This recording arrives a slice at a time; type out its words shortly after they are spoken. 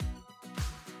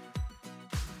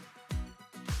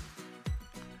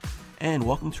and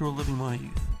welcome to Reliving My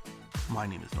Youth. My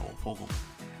name is Noel Fogel.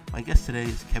 My guest today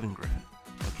is Kevin Griffin.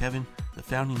 Now, Kevin, the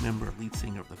founding member and lead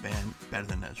singer of the band Better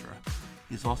Than Ezra.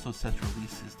 He's also set to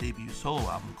release his debut solo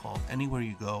album called Anywhere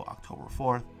You Go, October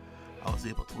 4th. I was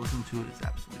able to listen to it. It's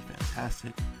absolutely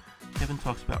fantastic. Kevin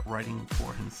talks about writing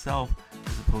for himself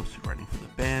as opposed to writing for the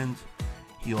band.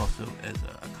 He also is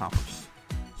an accomplished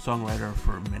songwriter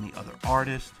for many other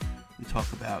artists. We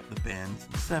talk about the band's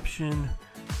inception.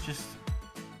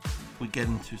 We get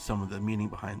into some of the meaning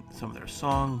behind some of their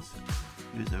songs.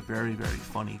 He was a very, very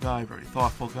funny guy, very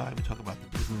thoughtful guy. We talk about the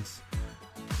business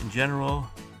in general.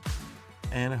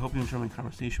 And I hope you enjoy my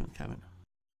conversation with Kevin.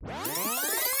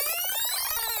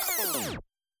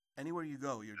 Anywhere You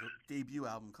Go, your debut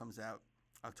album comes out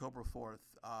October 4th.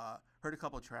 Heard a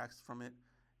couple of tracks from it.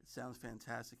 It sounds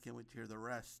fantastic. Can't wait to hear the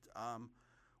rest.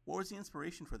 What was the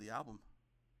inspiration for the album?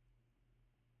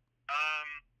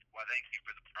 Well, thank you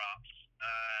for the props.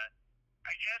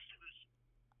 I guess it was,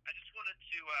 I just wanted to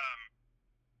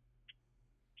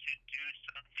do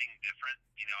something different.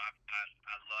 You know,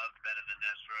 I love Better Than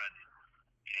Ezra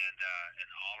and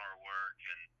all our work,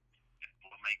 and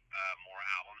we'll make more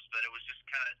albums. But it was just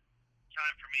kind of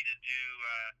time for me to do.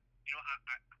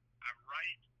 I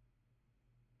write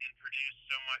and produce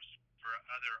so much for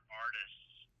other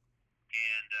artists,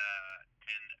 and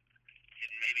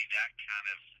maybe that kind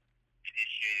of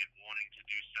initiated wanting to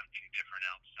do something different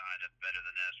outside of Better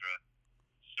Than Ezra.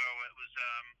 So it was,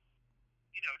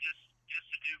 just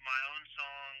to do my own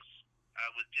songs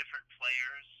with different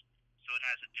players, so it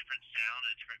has a different sound,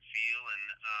 a different feel, and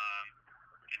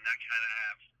not kind of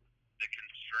have the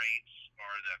constraints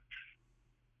or the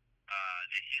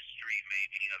history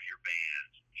maybe of your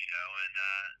band, and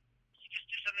just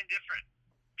do something different.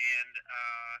 And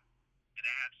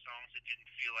I had songs that didn't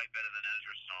feel like Better Than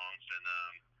Ezra songs, and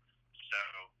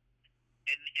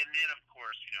then of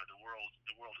course, the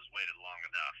world has waited long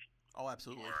enough. Oh,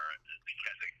 absolutely. For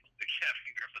the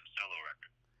Kevin Griffin solo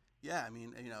record. Yeah, I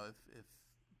mean, if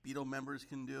Beatle members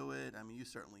can do it, I mean, you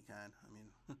certainly can. I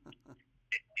mean, if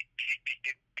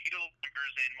Beatle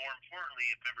members, and more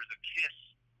importantly, if members of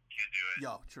Kiss can do it,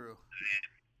 true.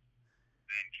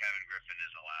 Then Kevin Griffin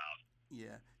is allowed.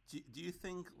 Yeah. Do you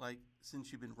think,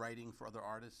 since you've been writing for other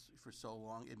artists for so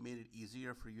long, it made it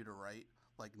easier for you to write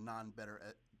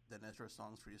non-Better Than Ezra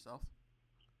songs for yourself?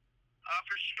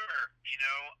 For sure.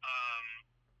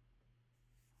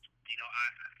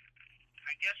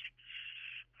 I guess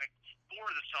 4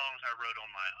 of the songs I wrote on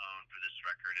my own for this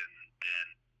record, and then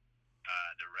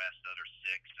the rest, other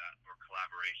 6, were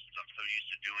collaborations. I'm so used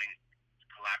to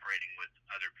collaborating with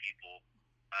other people,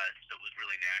 so it was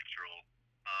really natural.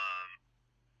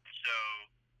 So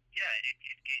yeah,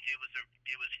 it was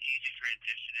an easy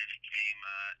transition, and it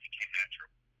came natural.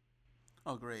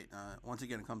 Oh, great! Once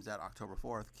again, it comes out October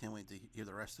 4th. Can't wait to hear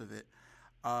the rest of it.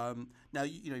 Now,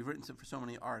 you've written for so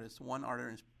many artists. One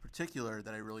artist in particular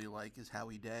that I really like is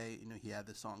Howie. He had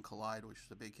the song "Collide," which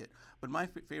was a big hit. But my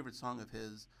favorite song of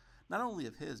his, not only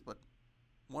of his, but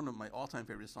one of my all-time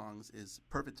favorite songs is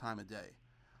 "Perfect Time of Day."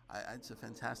 It's a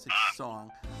fantastic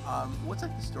song. What's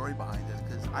the story behind it?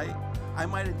 Because I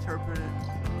might interpret it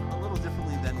a little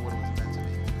differently than what it was meant to be.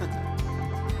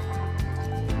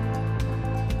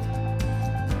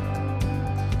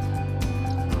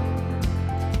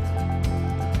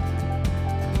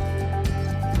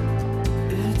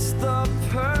 It's the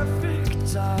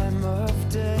perfect time of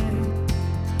day.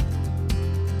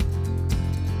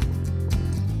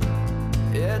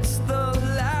 It's the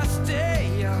last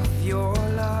day of your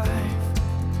life.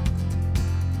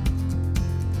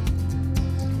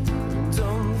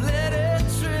 Don't let it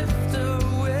drift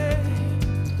away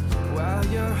while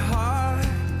your heart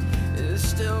is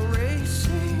still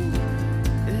racing.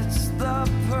 It's the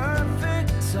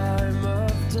perfect time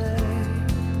of day.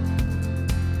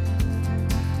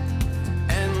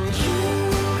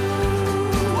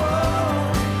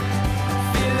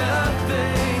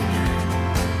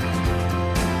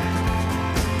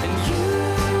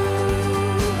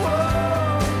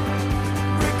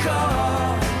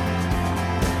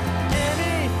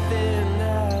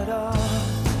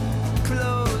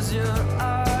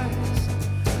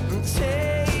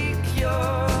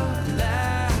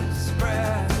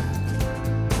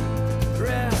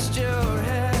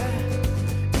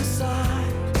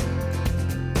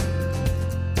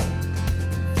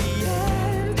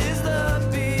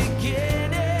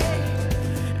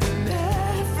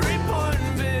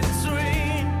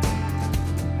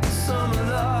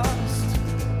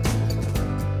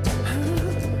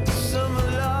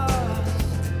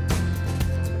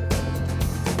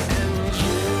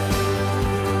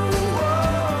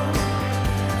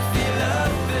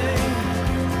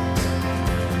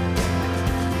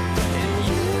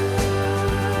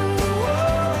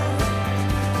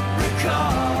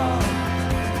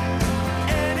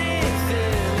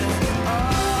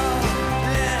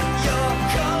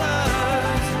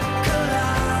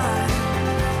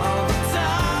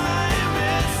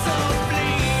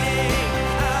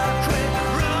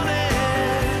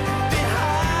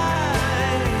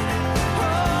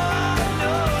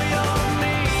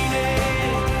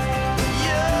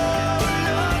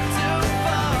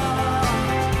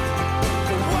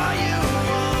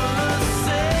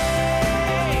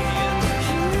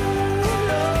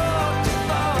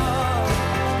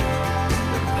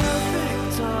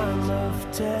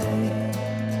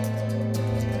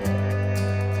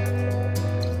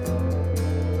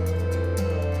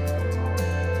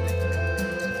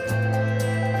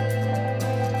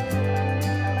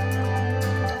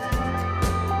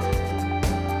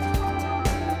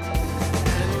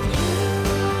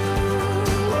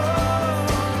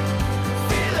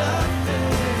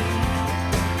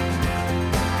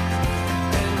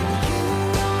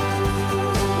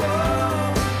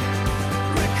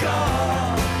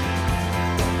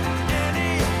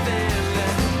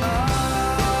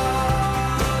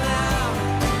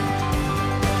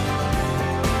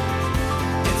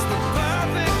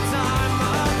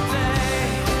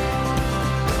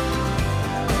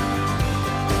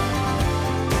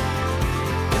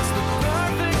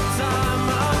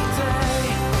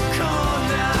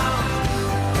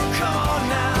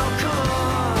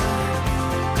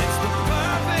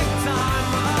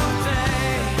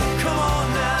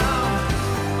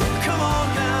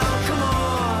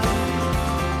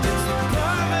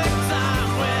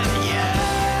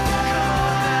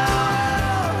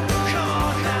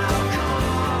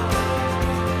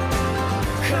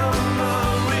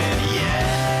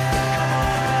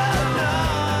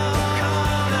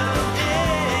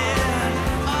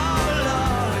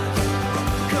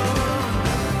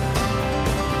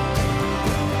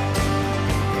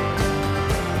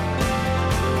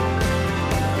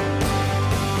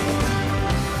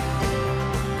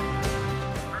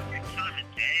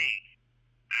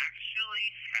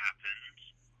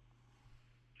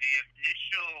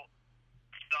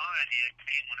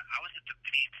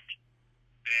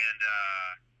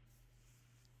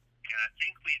 I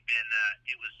think we'd been.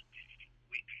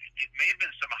 It may have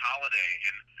been some holiday,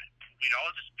 and we'd all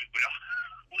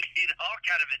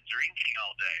kind of been drinking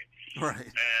all day. Right.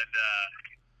 And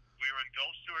we were in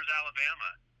Gulf Shores, Alabama,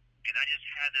 and I just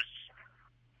had this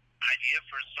idea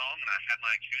for a song, and I had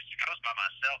my acoustic. I was by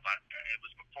myself. It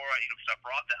was before because I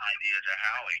brought the idea to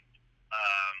Howie,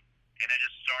 and I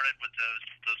just started with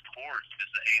those chords,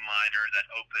 just the A minor, that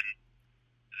open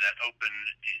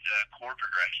chord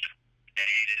progression, A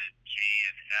to G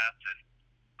and F, and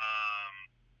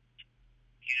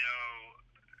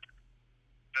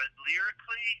but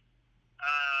lyrically,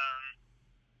 I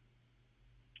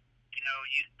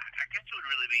guess it would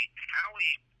really be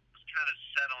Howie was kind of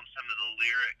set on some of the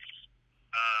lyrics,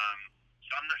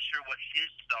 so I'm not sure what his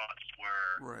thoughts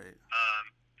were. Right.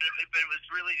 But it was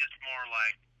really just more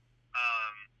like,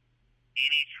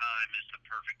 any time is the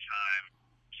perfect time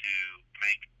to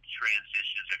make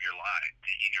transitions of your life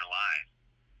in your life,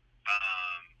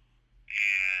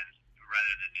 and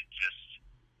rather than just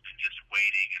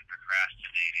waiting and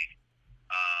procrastinating,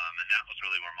 and that was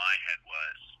really where my head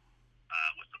was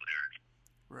with the lyrics.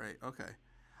 Right. Okay.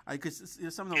 Because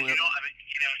some of the lyrics.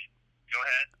 Go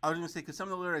ahead. I was going to say, because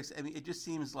some of the lyrics, I mean, it just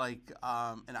seems like,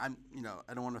 and I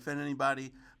don't want to offend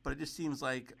anybody, but it just seems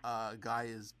like a guy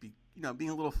is, being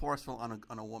a little forceful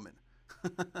on a woman.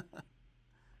 No.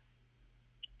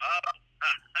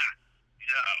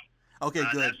 Okay,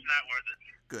 good. That's not where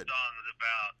the song is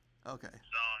about. Okay. The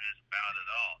song is about at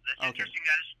all. That's okay. Interesting.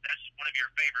 That's one of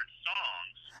your favorite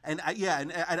songs. And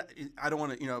I don't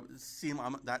want to seem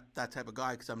I'm that type of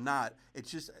guy, because I'm not.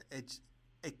 It's just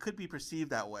it could be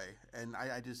perceived that way, and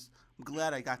I'm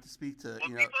glad I got to speak to some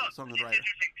of the writers. It's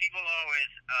interesting. People always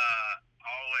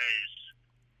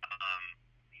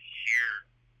hear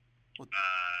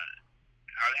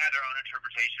have their own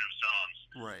interpretation of songs.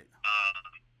 Right.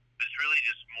 It's really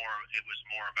just more. It was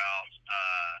more about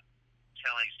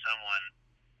telling someone,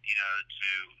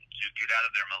 to get out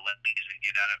of their malaise and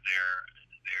get out of their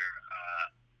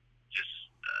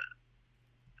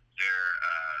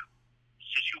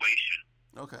situation.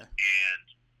 Okay. And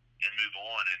move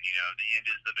on, and the end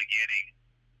is the beginning.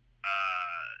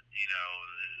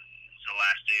 It's the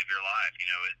last day of your life.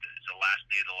 It's the last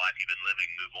day of the life you've been living.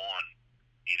 Move on.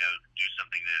 Do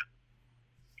something that.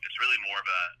 It's really more of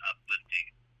a uplifting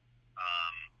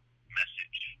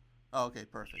message. Oh, okay,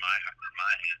 perfect. My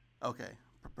hand. Okay,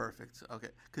 perfect. Okay,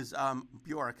 because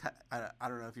Bjork, I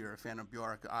don't know if you're a fan of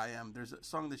Bjork. I am. There's a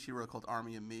song that she wrote called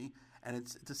 "Army of Me," and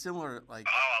it's a similar like.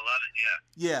 Oh, I love it.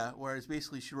 Yeah. Yeah, whereas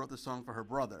basically she wrote the song for her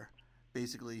brother.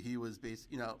 Basically, he was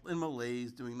in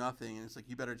malaise, doing nothing, and it's like,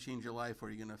 you better change your life, or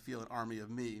you're gonna feel an army of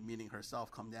me, meaning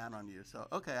herself, come down on you. So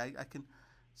okay, I can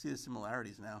see the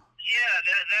similarities now. Yeah,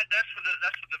 that's what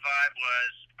the vibe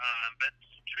was. But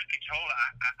truth be told,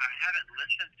 I haven't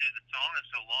listened to the song in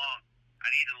so long. I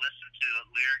need to listen to the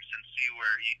lyrics and see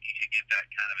where you could get that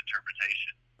kind of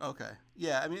interpretation. Okay.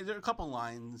 Yeah, I mean, there are a couple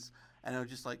lines, and I was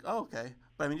just like, oh, okay.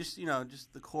 But I mean, just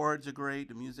the chords are great,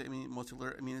 the music. I mean,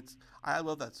 I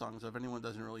love that song. So if anyone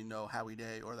doesn't really know Howie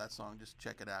Day or that song, just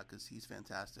check it out, because he's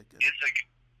fantastic. It's a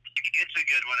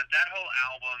good one. That whole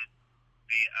album,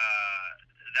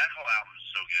 that whole album is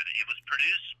so good. It was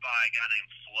produced by a guy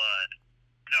named Flood.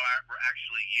 No, we're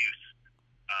actually Youth.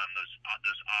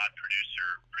 Those odd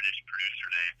British producer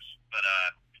names, but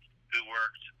who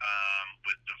worked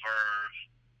with The Verve,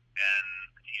 and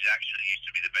he's actually used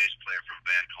to be the bass player from a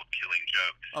band called Killing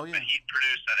Joke. Oh yeah. But he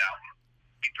produced that album.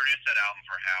 He produced that album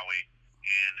for Howie,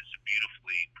 and it's a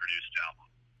beautifully produced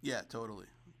album. Yeah, totally.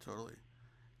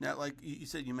 Now, like you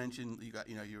said, you mentioned you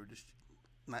were just.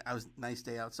 I was nice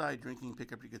day outside, drinking,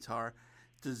 pick up your guitar.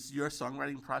 Does your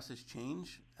songwriting process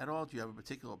change at all? Do you have a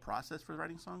particular process for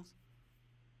writing songs?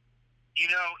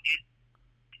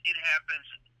 It happens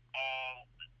all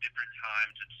different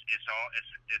times. It's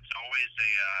always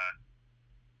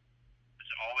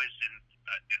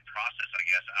in process, I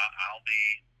guess.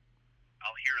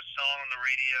 I'll hear a song on the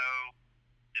radio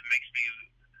that makes me,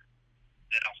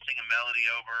 that I'll sing a melody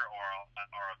over,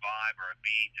 or a vibe or a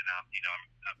beat, and I've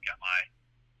got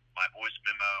my voice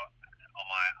memo on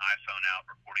my iPhone out,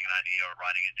 recording an idea or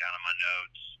writing it down in my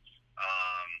notes.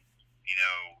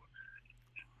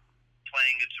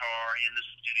 Playing guitar in the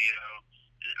studio.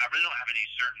 I really don't have any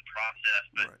certain process,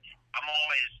 but right. I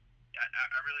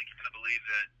really kind of believe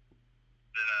that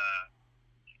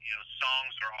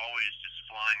songs are always just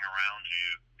flying around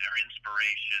you. They're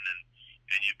inspiration,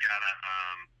 and you've got to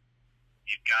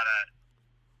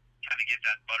kind of get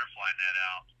that butterfly net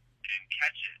out and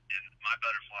catch it. And my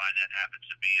butterfly net happens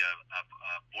to be a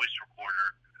voice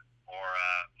recorder or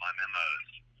my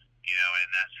memos.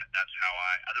 And that's how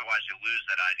otherwise you lose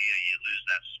that idea, you lose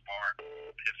that spark,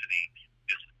 epiphany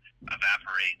just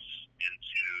evaporates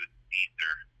into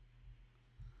ether,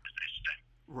 as they say.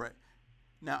 Right.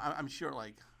 Now, I'm sure,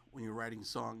 like, when you're writing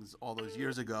songs all those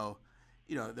years ago,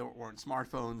 there weren't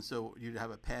smartphones, so you'd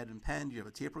have a pad and pen. Do you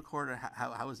have a tape recorder?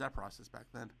 How was that process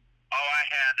back then? Oh, I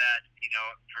had that,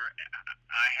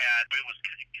 it was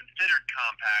considered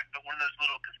compact, but one of those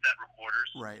little cassette recorders.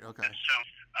 Right, okay. And so,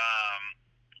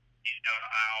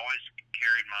 I always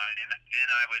carried mine, and then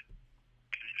I would,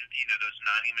 those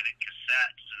 90-minute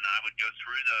cassettes, and I would go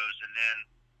through those, and then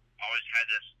always had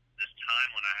this time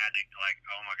when I had to, like,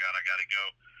 oh my God, I got to go.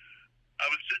 I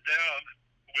would sit down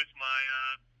with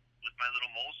my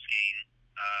little Moleskine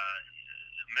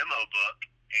memo book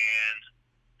and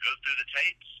go through the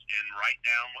tapes and write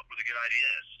down what were the good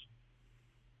ideas.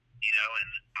 And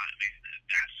I mean,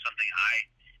 that's something I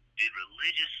did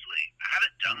religiously. I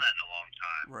haven't done that in a long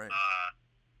time. Right. I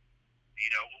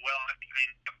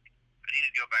need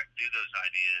to go back through those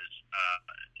ideas.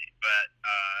 But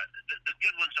the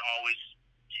good ones always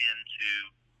tend to,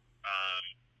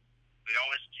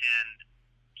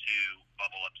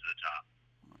 bubble up to the top.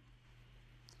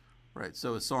 Right.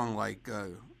 So a song like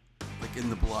In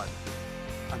the Blood,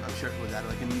 I'm sure was that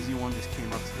like an easy one, just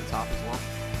came up to the top as well.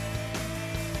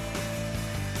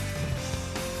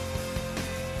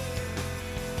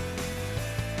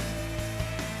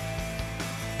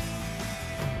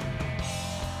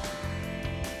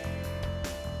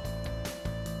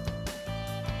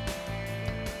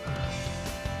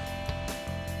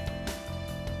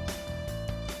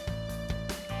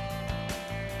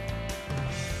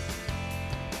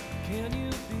 Can you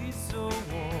be so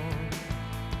warm?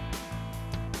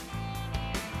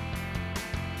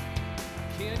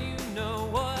 Can you know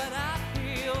what I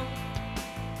feel?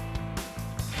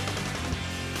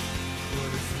 But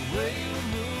it's the way you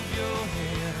move your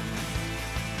hands,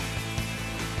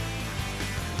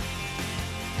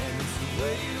 and it's the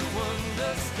way you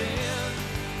understand,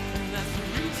 and that's the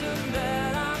reason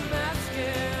that I'm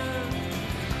asking.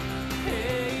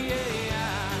 Hey, yeah,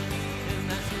 yeah. And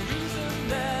that's the reason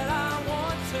that I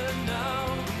want to know.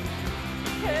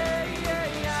 Hey, yeah,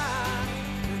 yeah.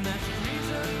 And that's the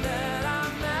reason that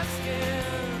I'm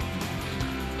asking.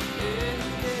 Hey,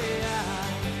 yeah, yeah.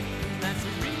 And that's the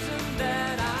reason that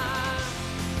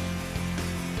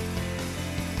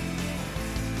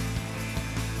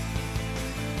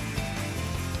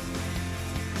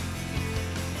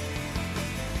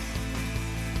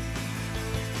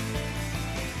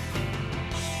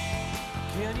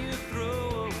Can you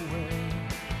throw away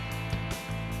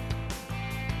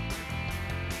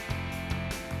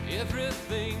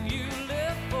everything you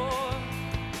live for?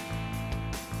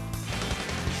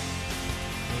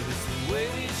 But it's the way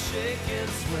we shake and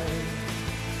sway.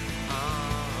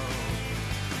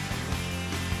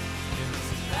 And it's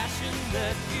the passion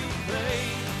that you play.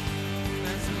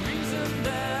 That's the reason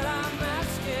that I'm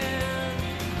asking.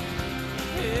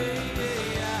 Hey, yeah,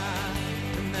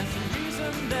 yeah. And that's the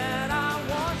reason that I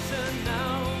want to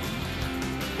know.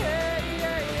 Hey,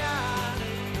 yeah, yeah.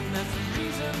 And that's the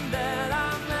reason that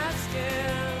I'm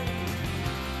asking.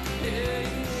 Hey,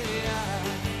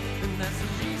 yeah. And that's the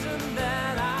reason that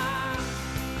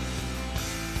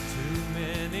too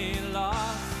many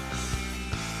lost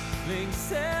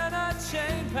links and a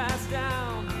chain passed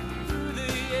down through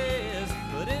the years,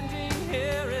 but ending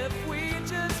here if we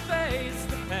just face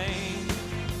the pain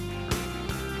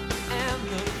and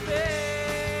the fear.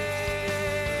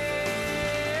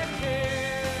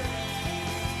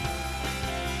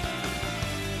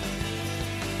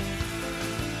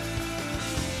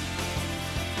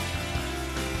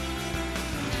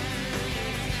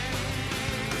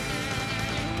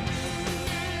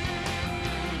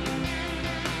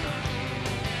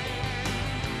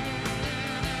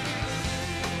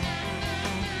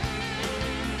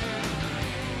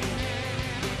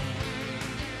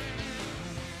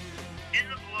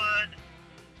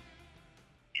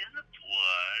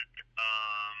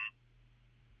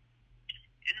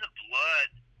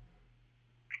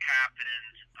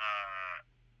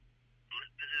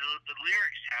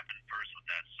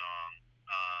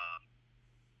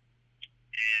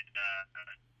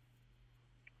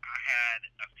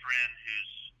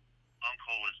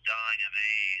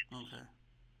 Okay.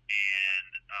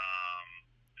 And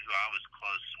who I was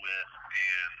close with,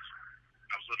 and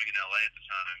I was living in LA at the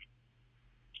time,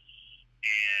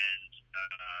 and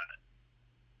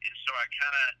so I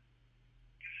kind of,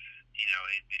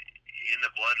 in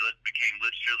the blood became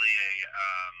literally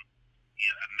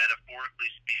a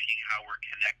metaphorically speaking, how we're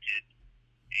connected,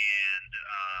 and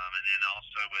then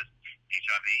also with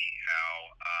HIV,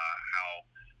 how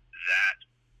that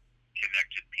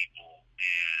connected people,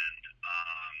 and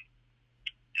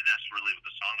that's really what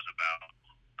the song is about.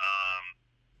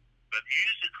 But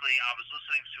musically, I was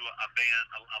listening to a band,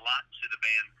 a lot to the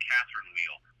band Catherine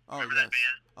Wheel. Remember that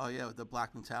band? Oh yeah, with the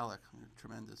Black Metallic,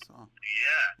 tremendous song.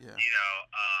 Yeah. You know,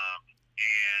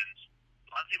 and a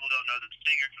lot of people don't know the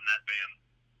singer from that band,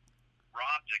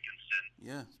 Rob Dickinson.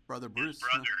 Yeah, his brother Bruce. His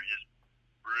brother is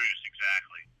Bruce,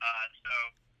 exactly. So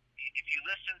if you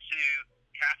listen to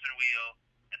Catherine Wheel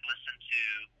and listen to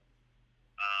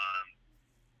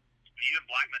even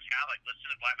Black Metallic, listen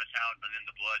to Black Metallic and In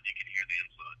the Blood, you can hear the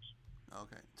influence.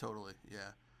 Okay, totally.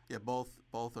 Yeah.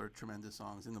 Both are tremendous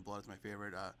songs. In the Blood is my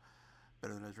favorite.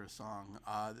 Better Than Ezra song.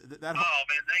 Oh man,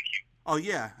 thank you. Oh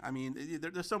yeah, I mean,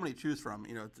 there's so many to choose from.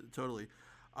 You know, totally.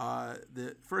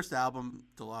 The first album,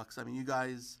 Deluxe. I mean, you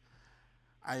guys,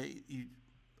 you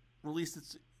released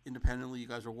it independently. You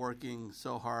guys were working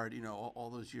so hard. You know,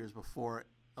 all those years before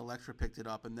Elektra picked it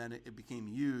up, and then it became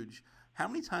huge. How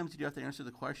many times did you have to answer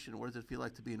the question, what does it feel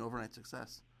like to be an overnight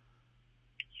success?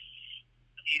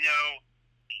 You know,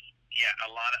 yeah,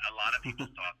 a lot of people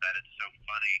thought that. It's so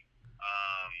funny.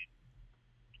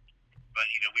 But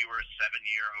you know, we were a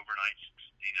 7-year overnight,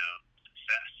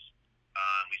 success.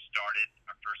 We started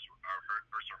our first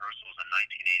rehearsals in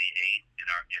 1988 in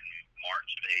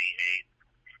March of '88,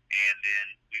 and then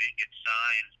we didn't get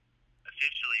signed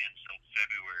officially until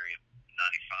February of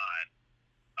 '95.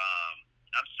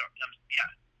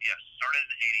 Started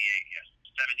in '88. Yes,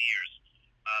 7 years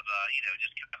of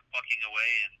just kind of fucking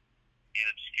away in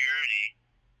obscurity.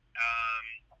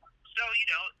 So you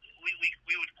know, we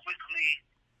would quickly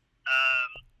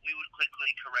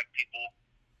correct people,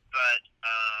 but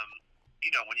you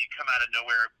know, when you come out of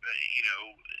nowhere, you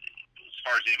know, as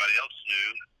far as anybody else knew,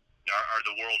 or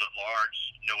the world at large,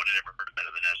 no one had ever heard of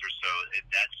Better Than Ezra, so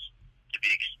that's to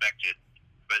be expected.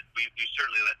 But we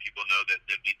certainly let people know that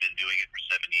we've been doing it for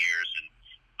 7 years, and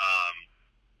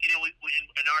you know,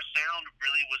 and our sound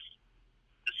really was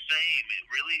the same. It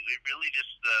really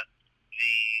just the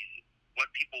what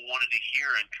people wanted to hear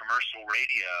in commercial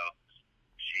radio.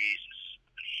 Jesus,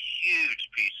 a huge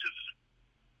piece of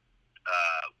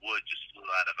wood just flew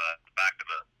out of the back of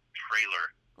a trailer.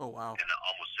 Oh wow! And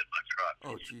almost hit my truck.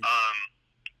 Oh geez.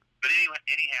 But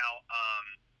anyhow,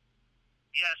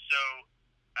 yeah. So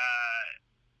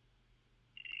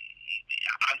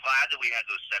I'm glad that we had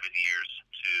those 7 years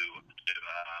to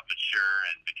mature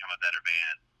and become a better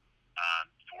band.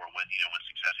 For when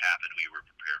success happened, we were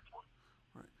prepared for it.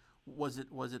 Right.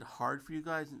 Was it hard for you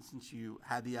guys, since you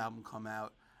had the album come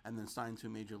out and then signed to a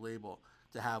major label,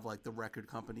 to have like the record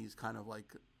companies kind of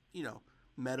like, you know,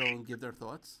 meddle and give their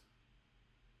thoughts?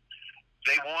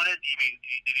 They wanted. You mean?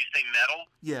 Did you say metal?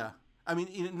 Yeah. I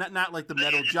mean, not like the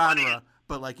metal genre,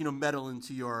 but like, you know, meddle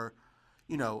into your,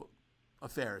 you know,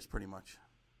 affairs, pretty much.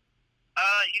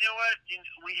 You know what?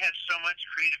 We had so much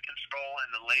creative control, and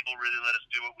the label really let us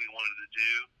do what we wanted to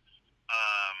do.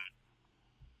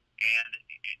 And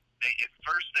at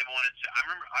first they wanted to. I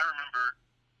remember,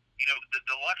 you know, the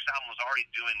deluxe album was already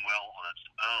doing well on its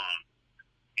own,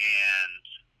 and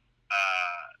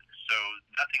so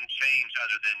nothing changed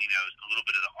other than, you know, a little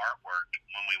bit of the artwork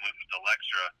when we went with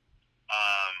Elektra.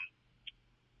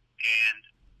 And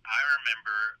I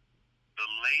remember the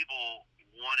label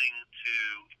wanting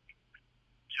to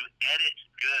edit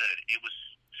good. It was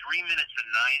 3 minutes and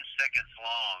 9 seconds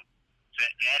long to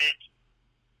edit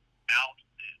out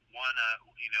one,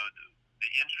 the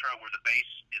intro where the bass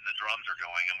and the drums are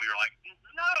going, and we were like,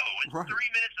 no, it's right. 3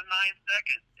 minutes and 9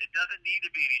 seconds. It doesn't need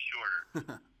to be any shorter.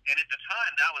 And at the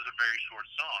time, that was a very short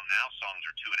song. Now songs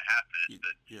are 2.5 minutes.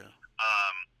 But, yeah.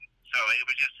 So it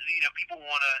was just, you know, people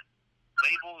want to,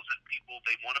 labels and people,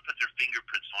 they want to put their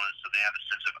fingerprints on it so they have a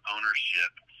sense of ownership.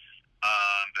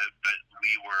 But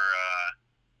we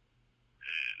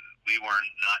were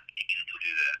not needing to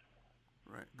do that.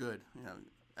 Right. Good. You know,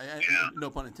 no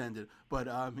pun intended. But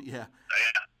yeah.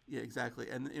 Yeah, exactly.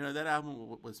 And you know, that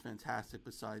album was fantastic.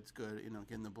 Besides good, you know,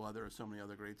 Get in the Blood, there are so many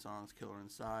other great songs. Killer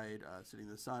Inside, Sitting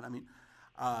in the Sun. I mean,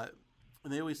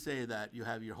 and they always say that you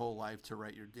have your whole life to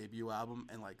write your debut album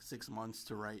and like 6 months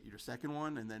to write your second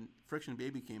one. And then Friction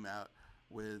Baby came out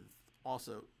with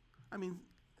also, I mean,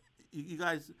 you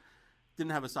guys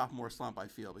didn't have a sophomore slump, I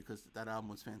feel, because that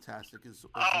album was fantastic as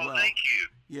well. Oh, thank you.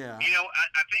 Yeah. You know,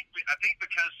 I think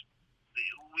because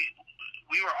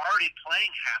we were already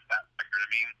playing half that record. I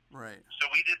mean, right. So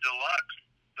we did Deluxe.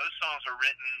 Those songs are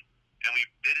written, and we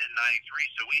did it in '93.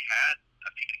 So we had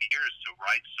a few years to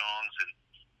write songs and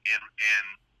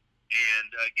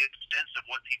get a sense of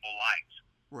what people liked.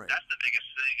 Right. That's the biggest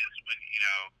thing is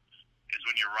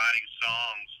when you're writing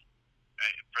songs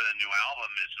for the new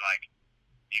album. Is like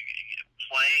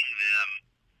playing them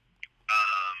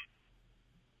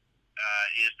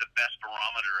is the best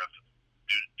barometer of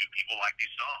do people like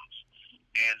these songs.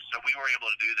 And so we were able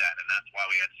to do that, and that's why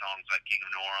we had songs like King of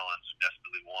New Orleans,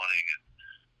 Desperately Wanting, and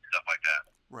stuff like that.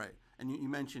 Right. And you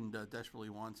mentioned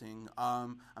Desperately Wanting.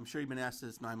 I'm sure you've been asked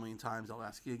this 9 million times. I'll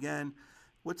ask you again.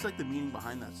 What's like the meaning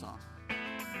behind that song?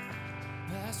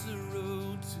 Past the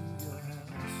road to your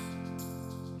house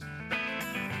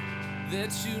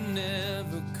that you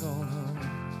never call home,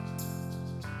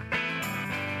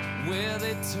 where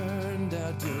they turned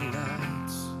out your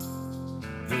lights,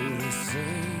 though they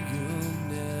say you'll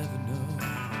never know.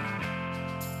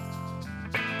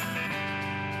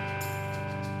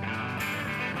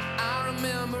 I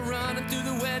remember running through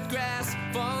the wet grass,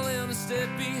 falling a step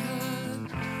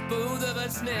behind, both of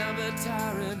us never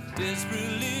tiring,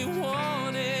 desperately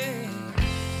wanting.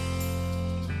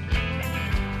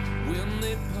 When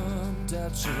they pumped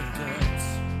out your guts,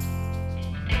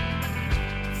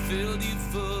 filled you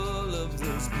full of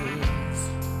those pills,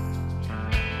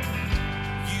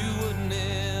 you were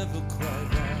never quite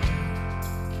right,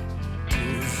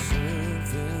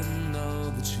 deserving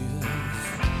all the chills.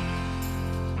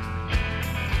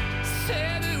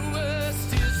 Said the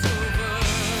worst is over,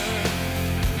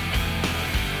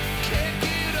 can't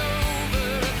get over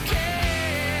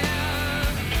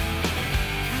again.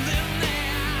 Then they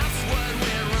ask what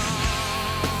went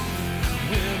wrong,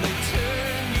 will they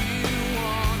turn you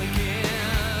on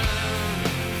again?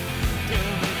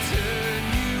 Will they turn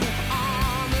you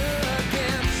on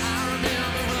again? I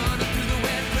remember running through the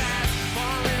wet grass,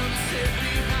 falling to sit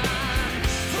behind,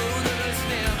 both of us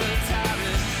never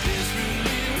tired,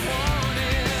 desperately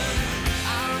wanting.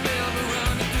 I remember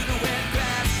running through the wet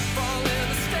grass, falling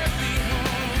a step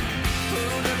behind,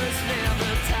 both of us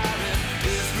never tired,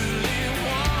 desperately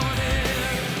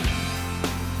wanting.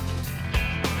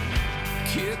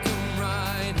 Kick 'em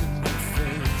right in the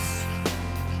face,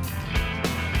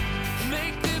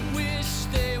 make them wish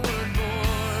they weren't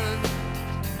born,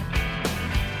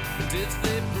 and if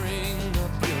they bring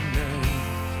up your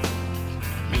name,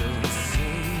 will you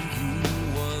say you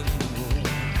won the war?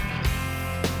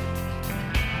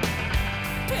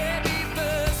 Baby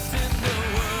burst in the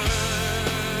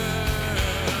world,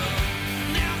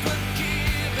 never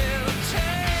give it a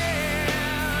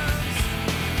chance.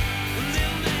 And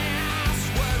then they ask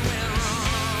what went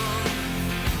wrong,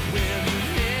 well you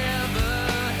never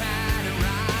had it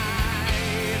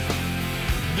right.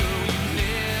 No, you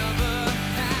never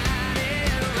had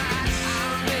it right. I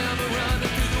remember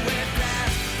running through the wet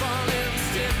grass, falling a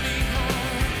step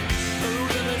behind,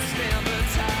 both of us never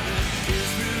tired,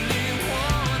 desperately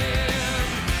wanting.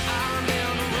 I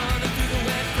remember running through the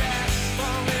wet grass,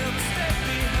 falling a step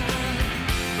behind,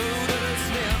 both of us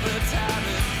never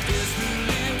tired,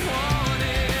 desperately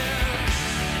wanting.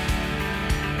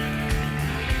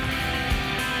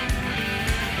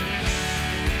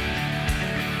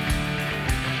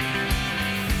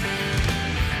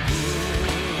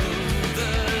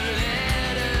 The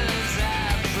letters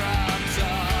have dropped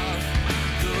off,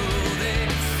 though they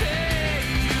say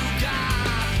you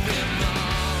got them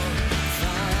all.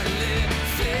 Finally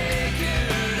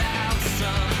figured out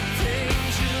some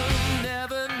things you'll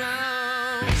never know.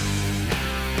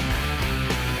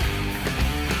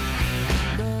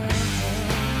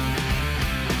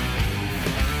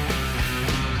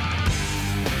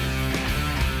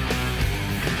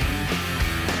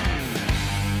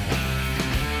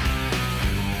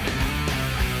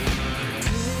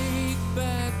 Take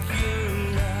back your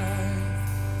life,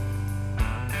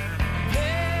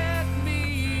 let me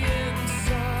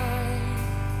inside.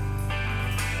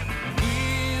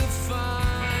 We'll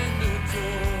find a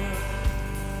door.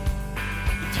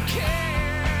 If you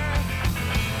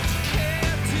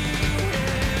can't do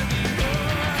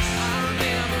anymore. I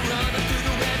remember running through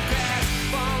the wet grass,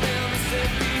 falling a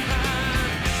step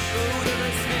behind, both of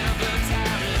us never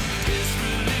tired,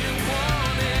 desperately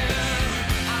wanting.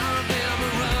 I remember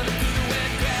running through the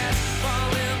wet grass,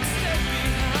 falling a step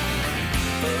behind,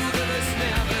 both of us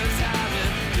never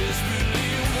tired,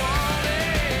 desperately wanting.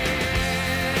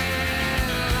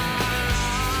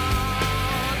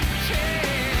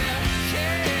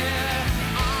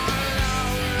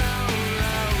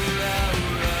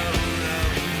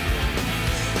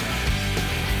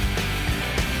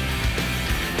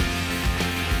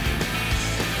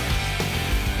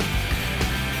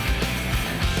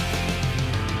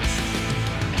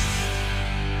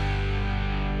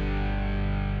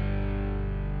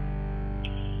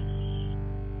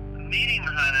 The meaning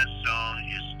behind that song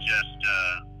is just,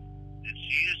 it's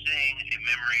using a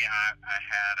memory I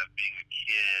had of being a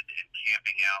kid and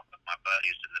camping out with my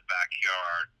buddies in the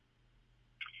backyard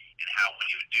and how when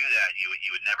you would do that, you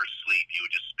would never sleep. You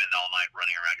would just spend all night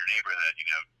running around your neighborhood,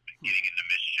 getting into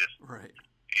mischief. Right.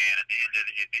 And at the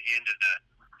end of the,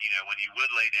 when you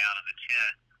would lay down in the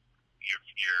tent, your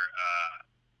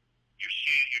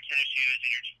tennis shoes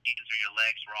and your jeans or your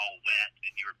legs were all wet,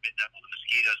 and you were bitten up with the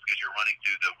mosquitoes because you're running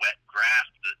through the wet grass,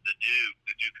 the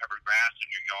dew covered grass in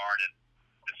your yard and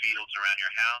the fields around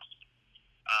your house.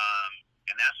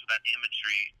 And that's where that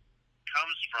imagery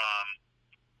comes from,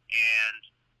 and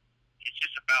it's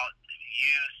just about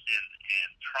youth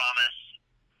and promise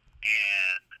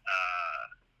and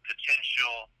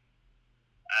potential,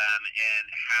 and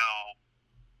how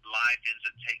life ends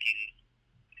up taking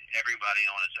everybody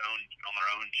on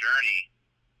their own journey,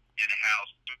 and how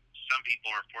some people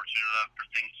are fortunate enough for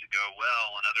things to go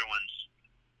well, and other ones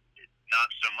not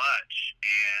so much.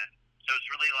 And so it's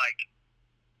really like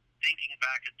thinking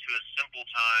back into a simple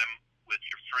time with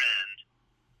your friend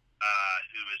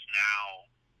who is now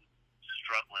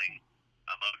struggling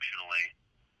emotionally,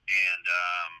 and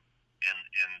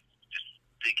just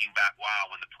thinking back, wow,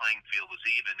 when the playing field was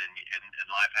even and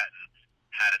life hadn't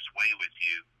had its way with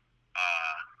you,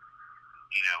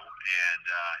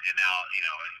 and now,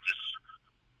 just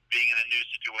being in a new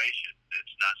situation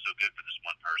that's not so good for this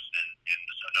one person, and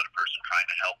this another person trying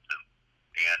to help them,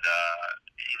 and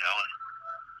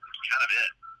it's kind of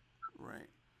it. Right.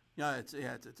 Yeah,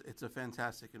 it's a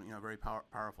fantastic and very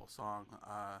powerful song.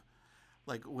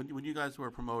 Like when you guys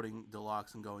were promoting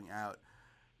Deluxe and going out,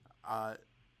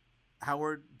 how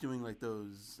were doing like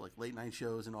those like late night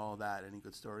shows and all of that? Any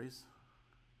good stories?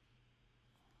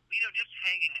 Just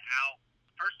hanging out.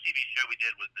 First TV show we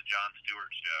did was the Jon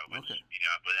Stewart show, which okay.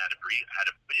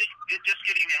 Just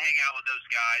getting to hang out with those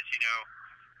guys.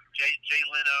 Jay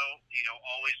Leno,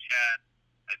 always had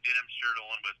a denim shirt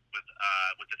on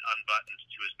with an unbuttoned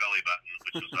to his belly button,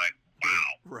 which was like,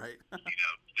 wow. Right.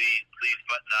 Please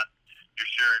button up your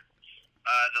shirt.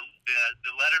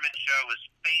 The Letterman show was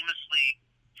famously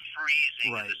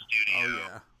freezing right. in the studio.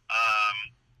 Oh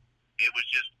yeah. It was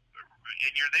just,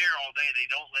 and you're there all day. They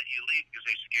don't let you leave because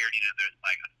they're scared. They're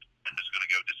like, I'm just going to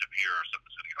go disappear or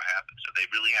something's going to go happen. So they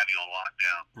really have you on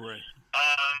lockdown. Right.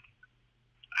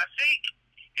 I think,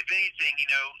 if anything,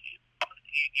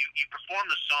 you perform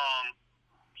the song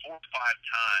 4 or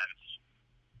 5 times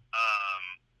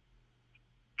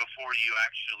before you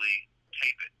actually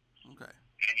tape it. Okay.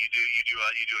 And you do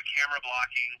a camera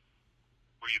blocking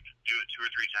where you do it 2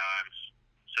 or 3 times,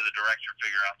 so the director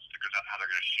figures out how they're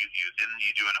going to shoot you. Then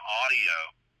you do an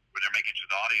audio where they're making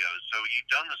sure the audio. So you've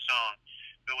done the song,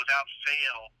 but without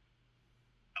fail,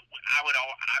 I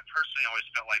personally always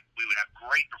felt like we would have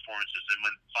great performances, and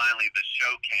when finally the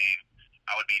show came,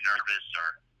 I would be nervous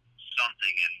or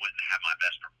something and wouldn't have my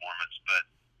best performance. But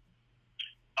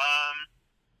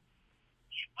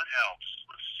what else?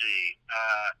 Let's see.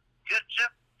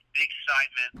 Just the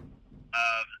excitement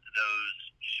of those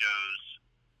shows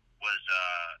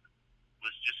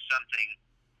was just something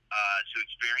to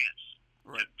experience.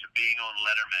 Right. To being on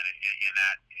Letterman in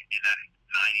that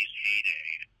 90s heyday,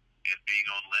 and being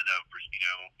on Leno,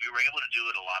 we were able to do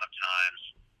it a lot of times.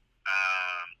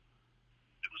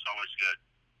 It was always good.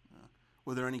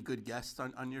 Were there any good guests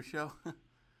on your show? Man,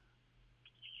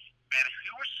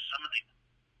 who were some of the?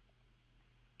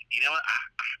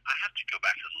 I have to go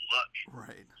back and look.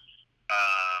 Right.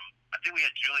 I think we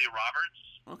had Julia Roberts.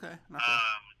 Okay. Not bad.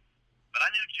 But I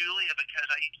knew Julia because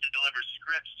I used to deliver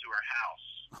scripts to her house.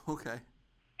 Okay.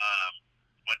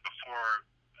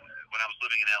 When I was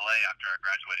living in LA after I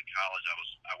graduated college,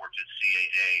 I worked at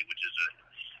CAA, which is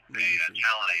a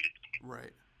talent agency.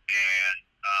 Right. And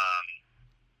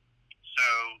so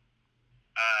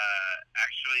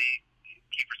actually,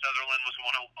 Kiefer Sutherland was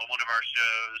on one of our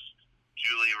shows.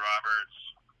 Julia Roberts.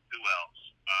 Who else?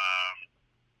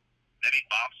 Maybe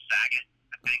Bob Saget,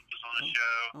 I think, was on the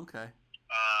show. Okay.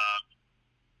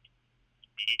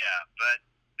 Yeah, but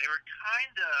they were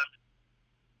kind of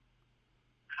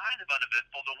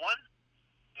uneventful. The one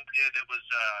that was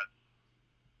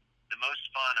the most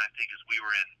fun, I think, is we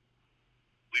were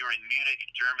in Munich,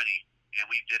 Germany, and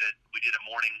we did a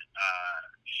morning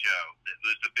show. It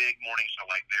was the big morning show,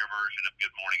 like their version of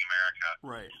Good Morning America.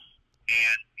 Right.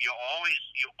 And you always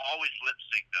lip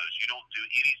sync those. You don't do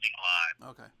anything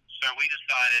live. Okay. So we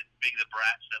decided, being the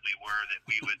brats that we were, that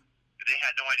we would. They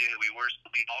had no idea who we were, so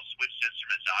we all switched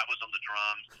instruments. I was on the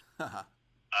drums.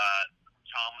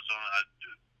 Tom was on.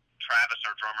 Travis,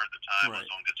 our drummer at the time, right.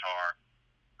 was on guitar.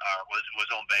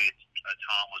 Was on bass.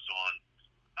 Tom was on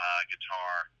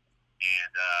guitar,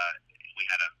 and we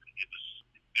had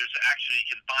there's actually, you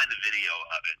can find the video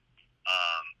of it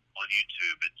on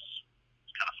YouTube. It's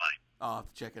kind of funny. I'll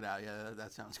have to check it out. Yeah,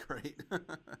 that sounds great.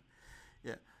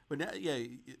 Yeah. But now, yeah,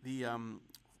 the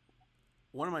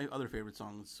one of my other favorite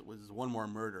songs was "One More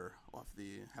Murder" off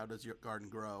the "How Does Your Garden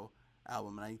Grow"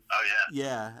 album, and Oh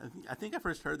yeah. yeah, I think I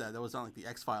first heard that. That was on like the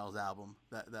X-Files album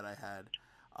that I had.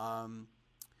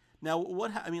 Now,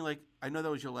 I mean, like, I know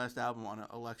that was your last album on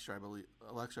Alexa, I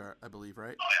believe,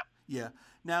 right? Oh yeah. Yeah.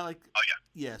 Now, like, Oh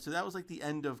yeah. yeah. So that was like the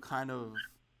end of kind of,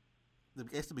 I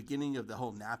guess, the beginning of the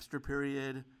whole Napster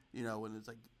period. You know, when it's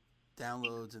like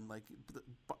downloads and like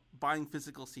buying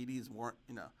physical CDs weren't,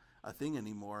 a thing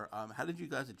anymore. How did you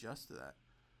guys adjust to that?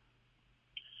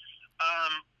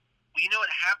 Well,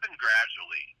 it happened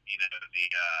gradually.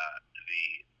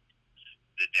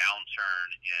 The downturn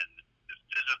in the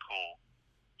physical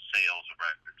sales of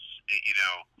records.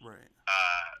 Right.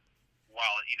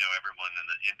 While everyone in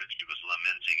the industry was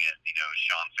lamenting it,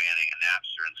 Sean Fanning and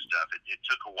Napster and stuff, it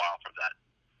took a while for that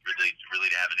really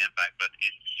to have an impact, but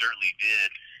it certainly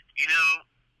did.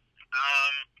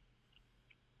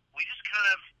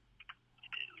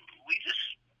 We just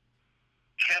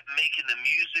kept making the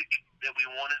music that we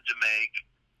wanted to make,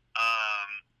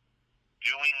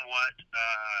 doing what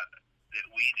that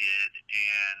we did,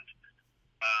 and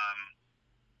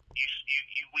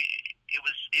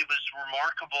it was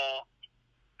remarkable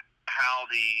how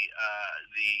the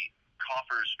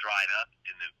coffers dried up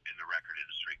in the record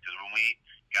industry, because when we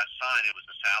got signed, it was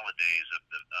the salad days of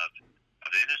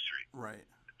the industry. Right.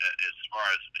 As far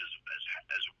as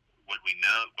what we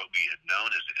had known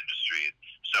as the industry,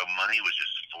 so money was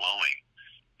just flowing,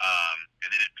 and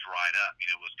then it dried up.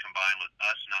 It was combined with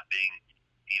us not being,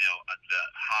 the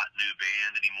hot new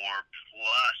band anymore,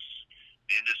 plus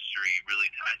the industry really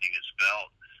tightening its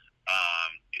belt.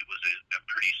 It was a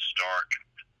pretty stark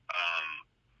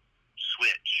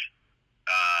switch,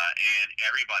 and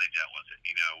everybody dealt with it.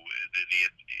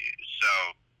 So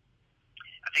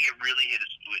I think it really hit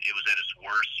it was at its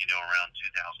worst, around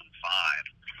 2005.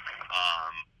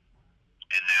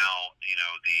 And now,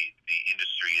 the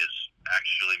industry is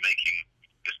actually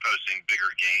posting bigger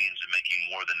gains and making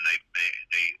more than they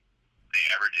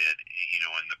ever did,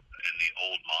 in the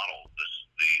old model.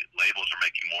 The labels are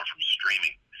making more from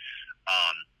streaming.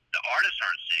 The artists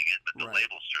aren't seeing it, but the Right.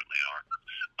 labels certainly are.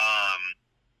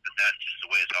 But that's just the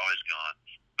way it's always gone.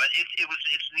 But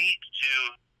it's neat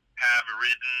to have to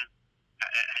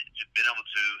been able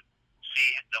to see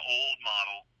the old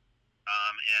model,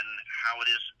 and how it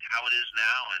is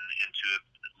now, and to have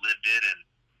lived it, and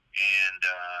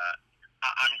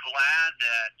I'm glad.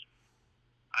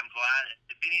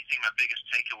 If anything, my biggest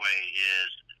takeaway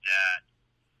is that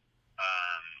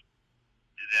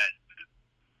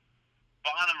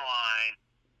bottom line,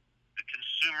 the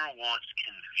consumer wants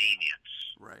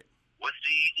convenience. Right. What's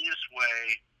the easiest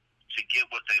way to get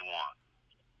what they want?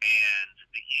 And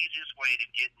the easiest way to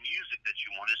get music that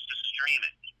you want is to stream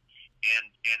it. And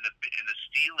the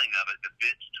stealing of it, the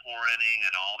bits torrenting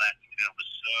and all that, it was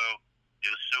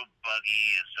so buggy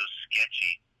and so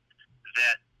sketchy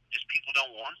that just people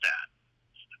don't want that.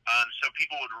 So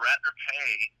people would rather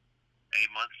pay a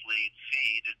monthly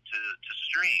fee to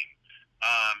stream.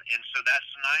 And so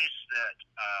that's nice that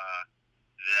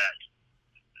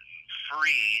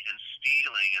free and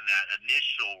stealing and that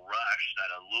initial rush,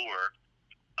 that allure,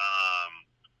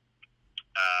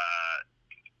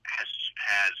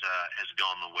 has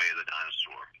gone the way of the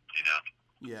dinosaur.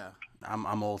 Yeah,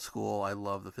 I'm old school. I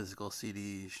love the physical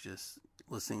CDs. Just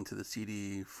listening to the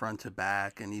CD front to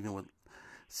back, and even with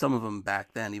some of them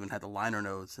back then, even had the liner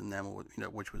notes in them,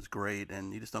 which was great.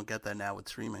 And you just don't get that now with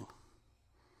streaming.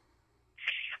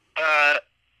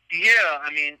 Yeah,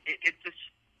 I mean, it's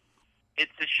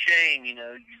a shame. You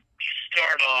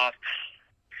start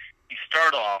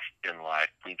off in life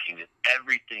thinking that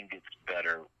everything gets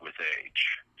better with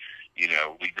age.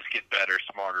 We just get better,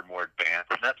 smarter, more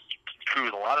advanced. And that's true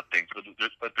with a lot of things, but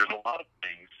there's a lot of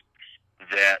things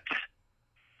that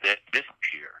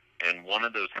disappear. And one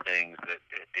of those things that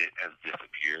it has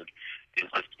disappeared is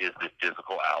the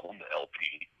physical album, the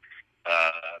LP,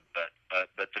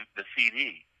 but the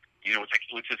CD.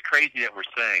 Which is crazy that we're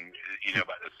saying,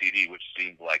 about the CD, which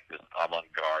seemed like this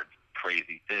avant-garde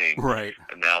crazy thing, Right?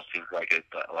 And now seems like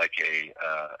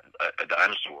a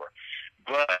dinosaur.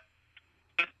 But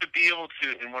just to be able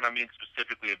to, and what I mean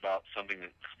specifically about something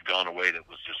that's gone away that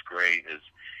was just great, is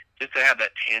just to have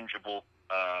that tangible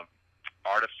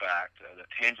artifact, that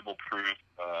tangible proof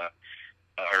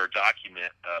or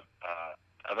document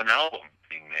of an album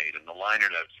being made, and the liner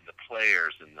notes, and the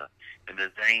players, and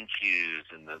the Zane cues,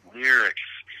 and the lyrics,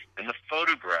 and the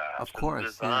photographs, Of course, and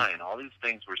the design. Yeah. All these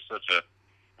things were such a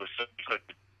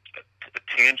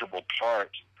tangible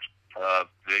part of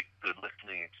the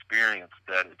listening experience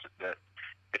that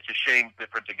it's a shame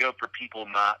for it to go, for people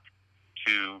not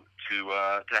to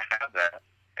have that.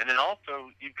 And then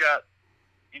also you've got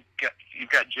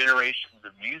generations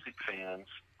of music fans,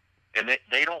 and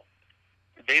they don't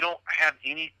have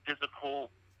any physical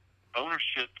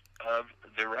ownership of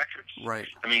their records. Right.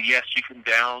 I mean, yes, you could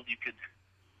download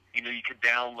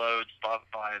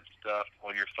Spotify and stuff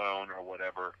on your phone or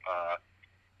whatever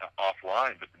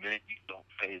offline, but the minute you don't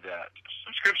pay that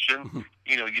subscription,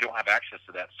 you don't have access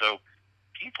to that. So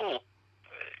people,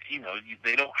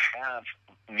 they don't have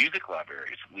music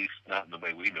libraries, at least not in the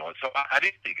way we know it. So I do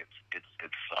think it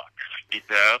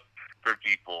sucks, for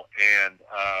people, and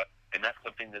that's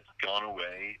something that's gone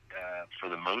away for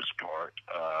the most part,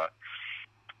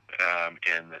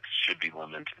 and that should be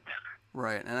limited.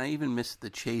 Right, and I even missed the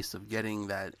chase of getting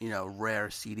that,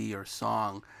 rare CD or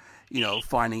song,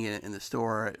 finding it in the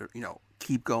store,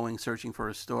 keep going, searching for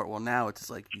a store. Well, now it's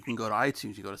like you can go to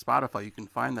iTunes, you go to Spotify, you can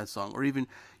find that song, or even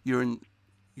you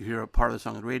hear a part of the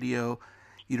song on the radio,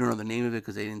 you don't know the name of it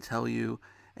because they didn't tell you,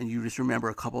 and you just remember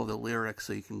a couple of the lyrics,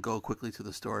 so you can go quickly to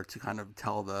the store to kind of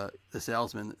tell the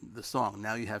salesman the song.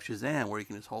 Now you have Shazam, where you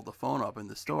can just hold the phone up in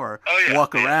the store,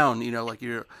 walk around, like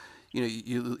you're...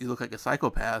 you look like a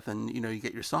psychopath, and you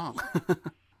get your song.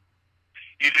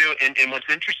 You do, and what's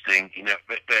interesting,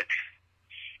 but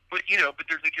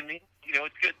there's a convenience.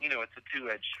 It's good. It's a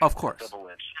two-edged, of course,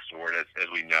 double-edged sword, as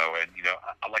we know. And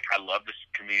I love this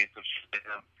convenience of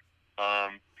Shazam.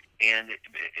 And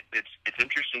it's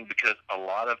interesting because a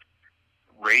lot of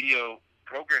radio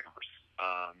programmers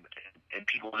and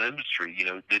people in the industry,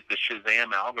 the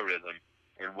Shazam algorithm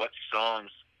and what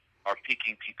songs are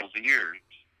piquing people's ears.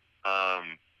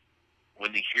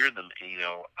 When they hear them,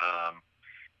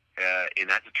 and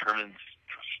that determines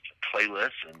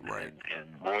playlists and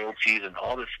royalties and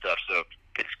all this stuff. So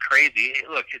it's crazy.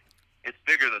 Look, it's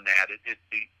bigger than that. It's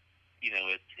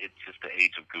just the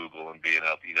age of Google and being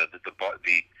up.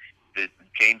 The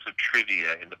games of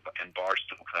trivia and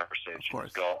barstool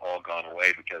conversations have all gone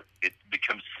away because it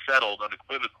becomes settled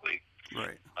unequivocally.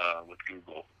 Right. With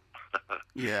Google.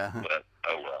 Yeah. But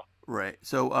oh well. Right.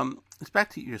 So let's back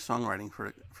to your songwriting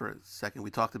for a second.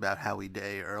 We talked about Howie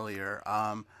Day earlier.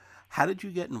 How did you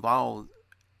get involved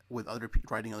with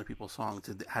writing other people's songs?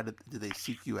 Did they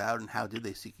seek you out, and how did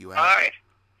they seek you out? I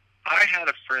had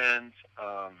a friend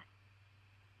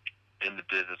in the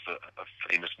business, a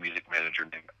famous music manager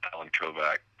named Alan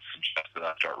Kovac, suggested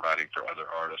I start writing for other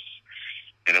artists,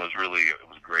 and it was great.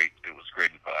 It was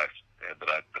great advice that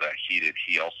I heeded.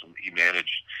 He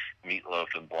managed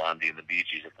Meatloaf and Blondie and the Bee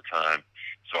Gees at the time,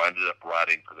 so I ended up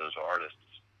writing for those artists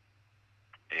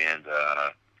and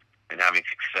having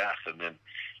success. And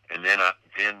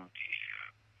then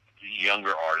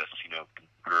younger artists,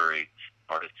 contemporary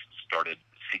artists, started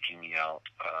seeking me out,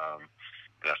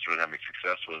 and I started having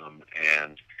success with them.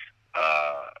 And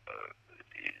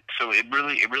so it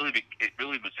really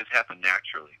was just happened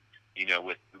naturally.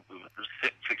 With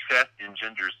success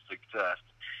engenders success,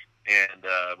 and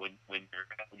when you're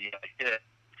having a hit,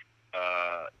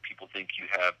 people think you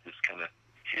have this kind of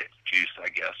hit juice, I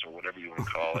guess, or whatever you want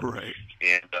to call it, right?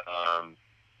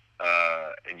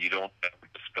 And you don't ever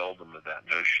dispel them of that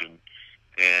notion,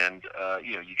 and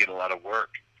you get a lot of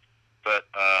work, but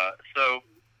I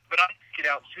get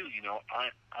out too.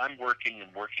 I'm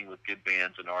working with good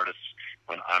bands and artists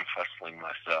when I'm hustling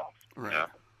myself. Right.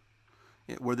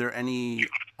 Were there any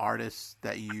artists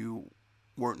that you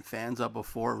weren't fans of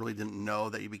before, really didn't know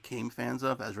that you became fans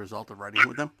of as a result of writing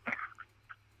with them?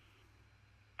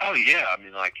 Oh, yeah. I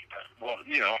mean,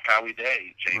 Howie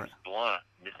Day, James Blunt,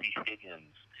 Missy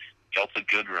Higgins, Delta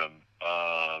Goodrum,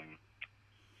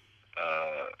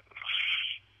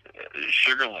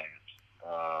 Sugarland,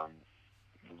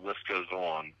 the list goes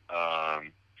on,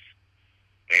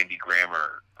 Andy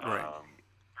Grammer,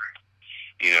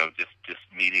 just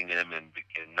meeting them and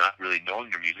not really knowing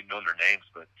their music, knowing their names,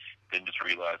 but then just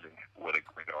realizing what a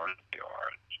great artist they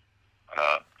are.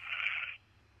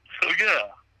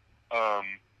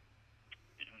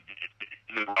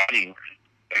 The writing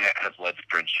has led to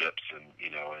friendships and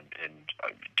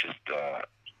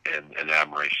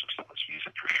admiration for this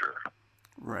music for sure.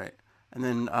 Right. And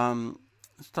then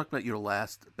let's talk about your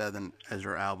last Better Than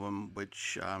Ezra album,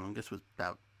 which I guess was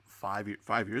about 5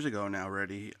 years ago now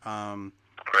already.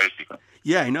 Crazy.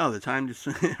 Yeah, I know. The time just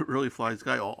really flies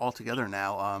by all together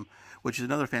now, which is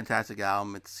another fantastic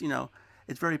album. It's,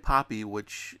 it's very poppy,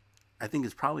 which I think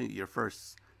is probably your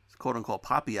first quote-unquote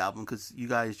poppy album, because you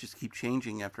guys just keep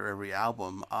changing after every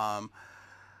album.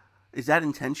 Is that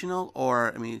intentional,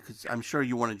 or, because I'm sure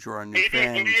you want to draw new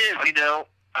fans? It is,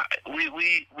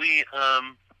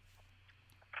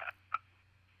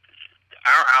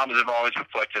 our albums have always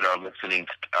reflected our listening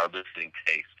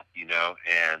taste. you know,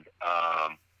 and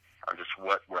or just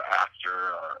what we're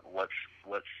after, or what's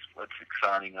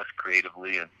exciting us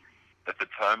creatively. And at the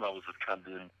time I was with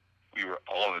Camden, we were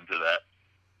all into that,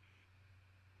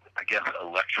 I guess,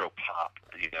 electro pop,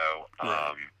 you know.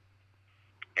 Yeah.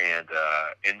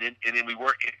 And then we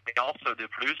work. And also, the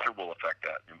producer will affect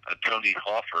that. Tony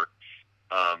Hoffer,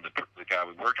 the guy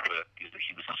we worked with,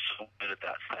 he was so good at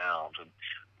that sound,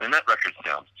 and that record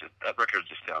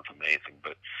just sounds amazing.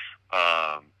 But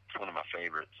it's one of my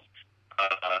favorites.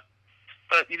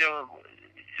 But you know,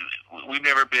 we've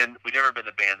never been a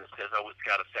band that says, "Oh, it's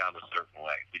got to sound a certain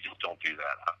way." We just don't do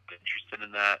that. I'm interested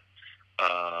in that.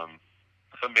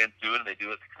 Some bands do it, and they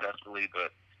do it successfully,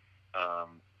 but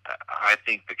I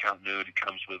think the continuity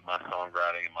comes with my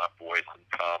songwriting and my voice, and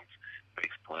Tom's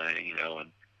bass playing, you know,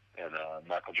 and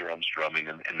Michael Jerome's drumming,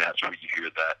 and that's where you hear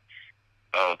that,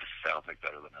 oh, this sounds like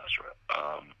Better Than Ezra.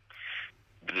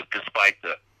 Despite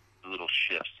the little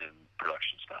shifts in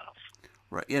production styles.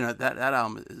 Right, you know, that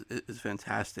album is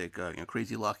fantastic. You know,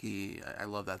 Crazy Lucky, I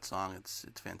love that song. It's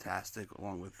fantastic,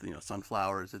 along with, you know,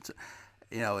 Sunflowers. It's,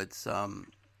 you know, it's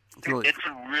really. It's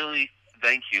a really,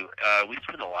 thank you. We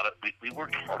spent a lot of, we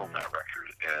worked hard on that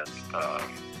record, and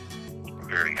I'm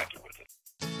very happy with it.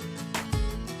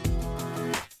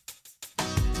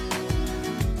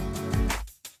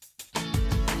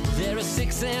 There are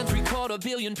 6.75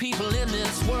 billion people in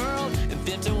this world, and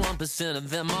 51% of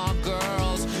them are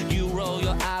girls. You roll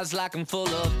your eyes like I'm full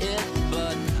of it,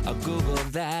 but I Google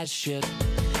that shit.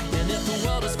 And if the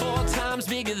world is 4 times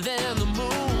bigger than the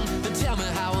moon, then tell me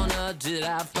how on earth did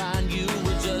I find you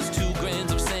with just 2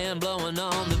 grains of sand blowing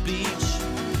on the beach?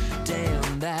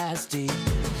 Damn, that's deep.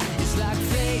 It's like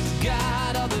fate,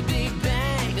 God, or the Big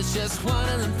Bang. It's just one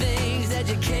of the things that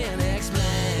you can't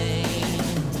explain.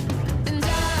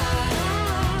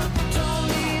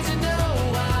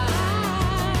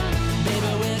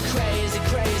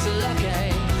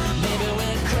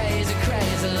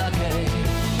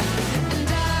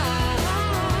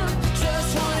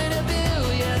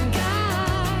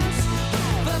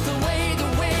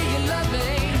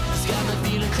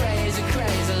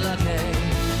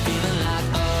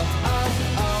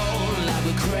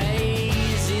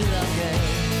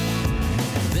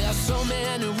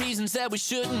 That we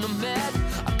shouldn't have met.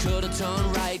 I could have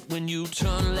turned right when you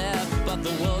turned left, but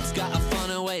the world's got a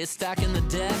funny way of stacking the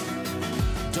deck.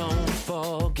 Don't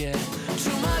forget,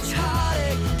 too much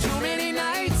heartache, too many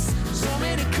nights, so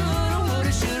many coulda,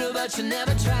 woulda, shoulda, but you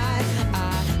never tried.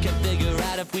 I can't figure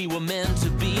out if we were meant to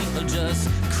be or just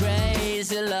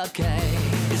crazy lucky.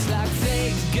 It's like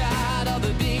fate, God, or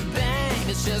the Big Bang.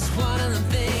 It's just one of the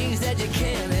things that you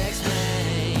can't explain.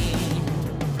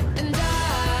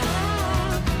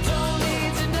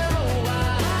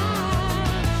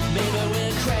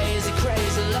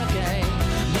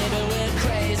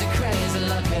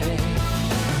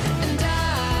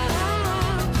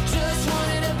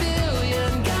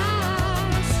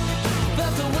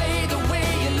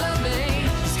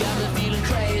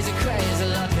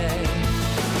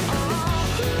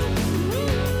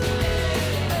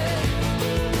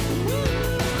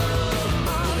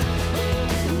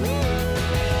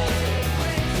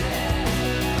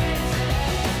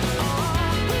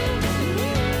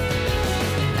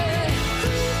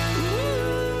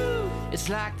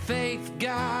 Like faith,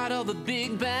 God, or the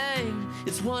Big Bang.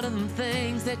 It's one of them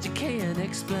things that you can't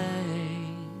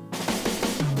explain.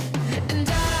 And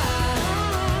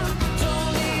I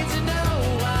don't need to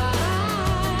know why.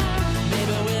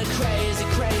 Maybe we're crazy,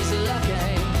 crazy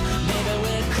lucky. Maybe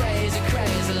we're crazy,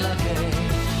 crazy lucky.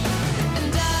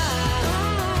 And I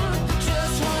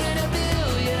just wanted a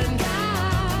billion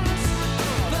guys,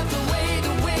 but the way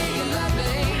you love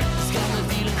me, it's got me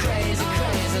feeling crazy,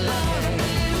 crazy lucky.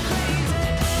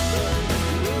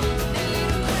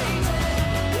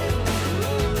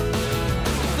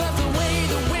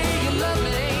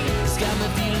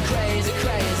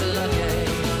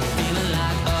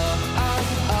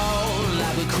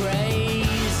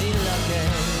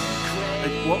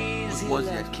 What was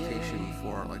the expectation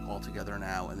for, like, All Together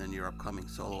Now and then your upcoming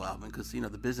solo album? Because, you know,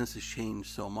 the business has changed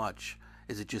so much.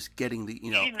 Is it just getting the the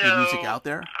music out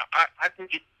there? I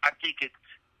think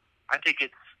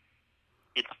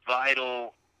it's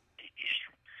vital.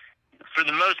 For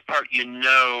the most part, you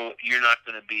know, you're not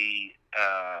going to be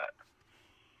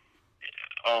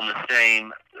on the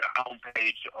same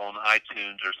homepage on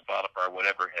iTunes or Spotify or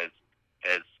whatever as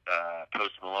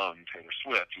Post Malone and Taylor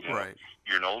Swift. You know, right.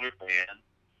 You're an older band.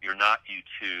 You're not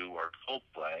U2 or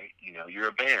Coldplay. You know, you're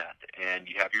a band, and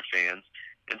you have your fans,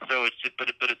 and so it's just, but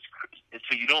it's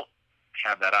so you don't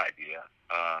have that idea.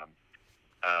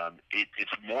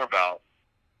 It's more about,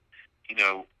 you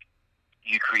know,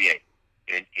 you create,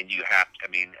 and you have to. I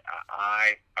mean,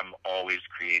 I'm always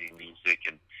creating music,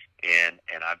 and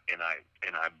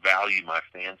I value my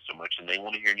fans so much, and they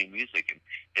want to hear new music,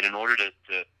 and in order to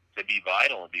be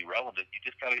vital and be relevant,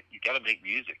 you gotta make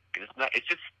music, and it's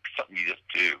just something you just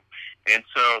do, and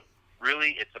so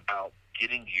really it's about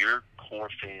getting your core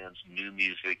fans new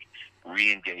music,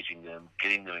 re-engaging them,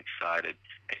 getting them excited,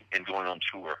 and going on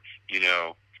tour. You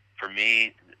know, for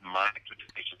me, my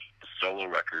expectations for the solo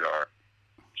record are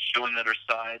showing the other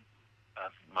side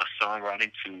of my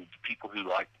songwriting to the people who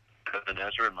like Better Than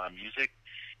Ezra and my music,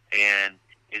 and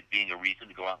it being a reason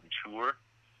to go out and tour,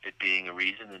 it being a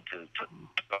reason to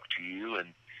talk to you,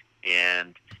 and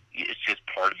it's just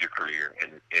part of your career,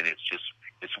 and it's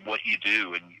what you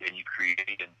do, and you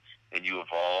create, and you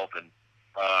evolve, and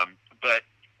but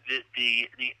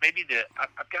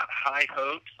I've got high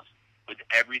hopes with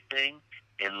everything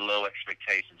and low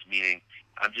expectations, meaning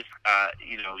I'm just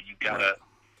you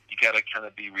gotta kind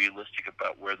of be realistic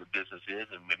about where the business is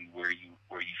and maybe where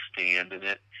you stand in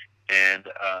it, and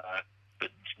but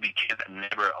we can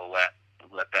never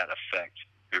let that affect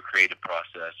your creative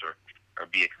process or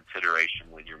be a consideration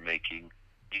when you're making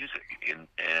music, and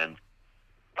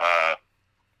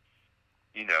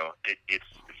it's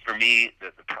for me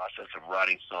the process of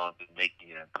writing songs and making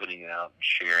it and putting it out and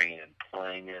sharing it and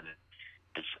playing it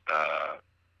is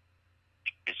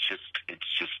it's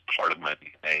just part of my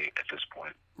DNA at this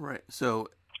point. Right. So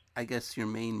I guess your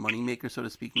main moneymaker, so to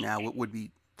speak, now would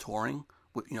be touring,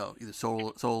 with, either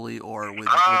solely or with the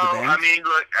band. I mean,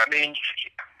 look,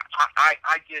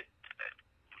 I get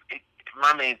it,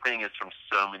 my main thing is from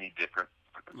so many different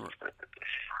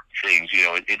things.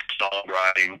 It's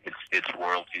songwriting, it's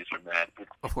royalties from that.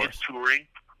 It's touring.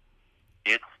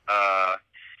 It's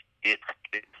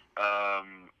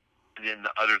then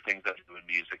the other things I do in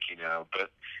music, But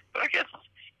I guess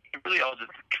it really all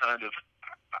just kind of.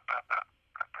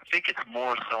 I think it's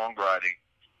more songwriting,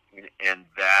 and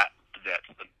that's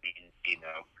the main,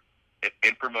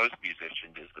 and for most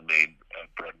musicians is the main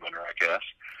breadwinner, I guess.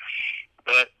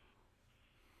 But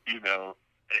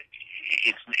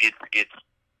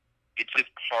it's just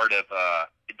part of.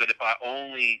 But if I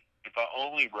only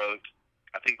wrote,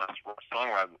 I think my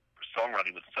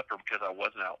songwriting would suffer because I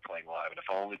wasn't out playing live. And if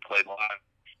I only played live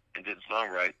and didn't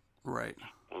songwrite, right?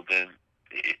 Well, then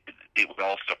it would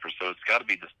all suffer. So it's got to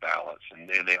be this balance, and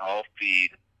they all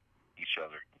feed each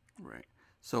other. Right.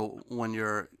 So when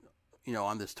you're,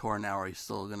 on this tour now, are you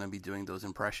still going to be doing those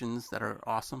impressions that are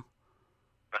awesome?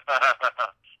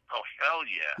 Oh, hell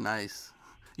yeah! Nice.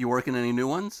 You working any new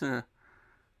ones? Or?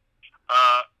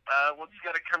 Well, you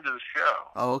got to come to the show.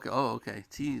 Oh, okay.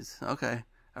 Tease. Okay.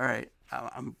 All right.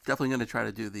 I'm definitely going to try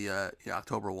to do the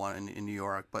October one in New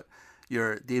York, but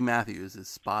your Dave Matthews is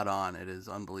spot on. It is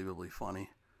unbelievably funny.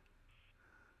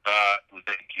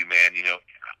 Thank you, man.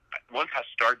 Once I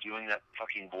start doing that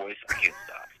fucking voice, I can't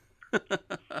stop.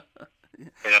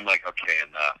 And I'm like, okay,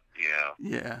 enough.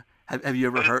 Yeah. Have you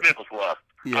ever heard? It's met with love.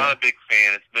 Yeah. I'm a big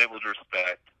fan. It's met with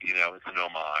respect. It's an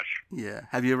homage. Yeah.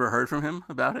 Have you ever heard from him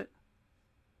about it?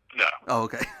 No. Oh,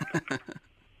 okay.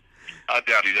 I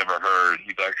doubt he's ever heard.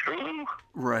 He's like, who?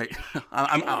 Right.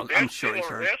 I'm sure he's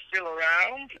heard. They're still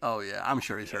around? Oh, yeah. I'm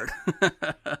sure he's heard.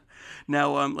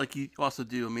 Now, you also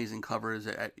do amazing covers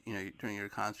at during your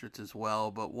concerts as well,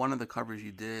 but one of the covers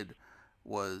you did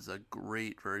was a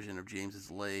great version of James's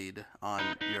Laid on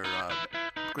your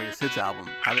Greatest Hits album.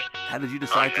 How did you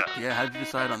decide how did you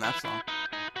decide on that song?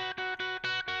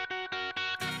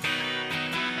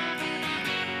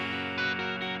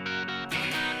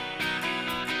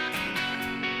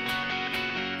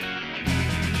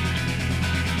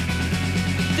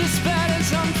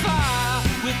 On fire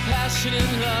with passion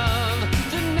and love.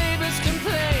 The neighbors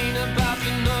complain about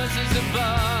the noises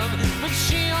above, but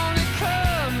she only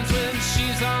comes when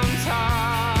she's on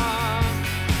top.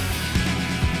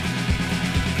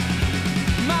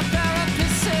 My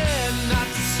therapist said not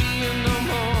to see you no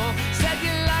more. Said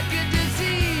you're like a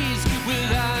disease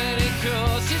without any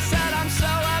cure. She said I'm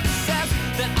so obsessed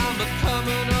that I'm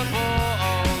becoming a bore.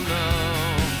 Oh no,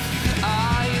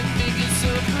 I think it's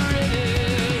so pretty.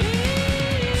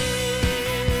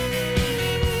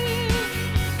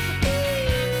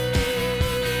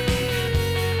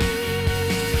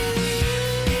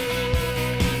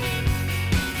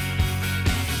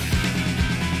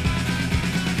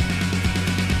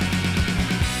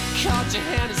 Your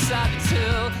hand inside the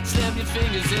till, slam your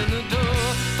fingers in the door,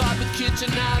 fought with kitchen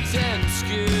knives and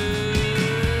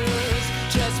skewers,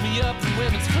 dressed me up in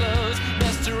women's clothes,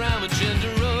 messed around with gender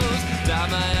roles, dye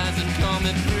my eyes and call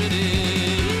me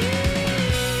pretty.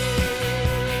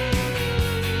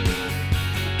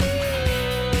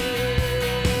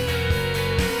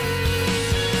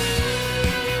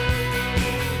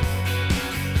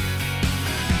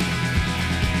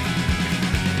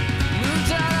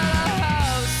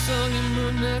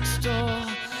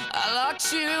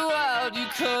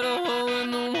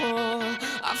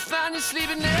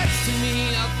 sleeping next to me,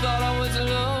 I thought I was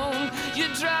alone.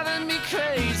 You're driving me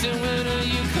crazy, when are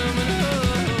you coming home?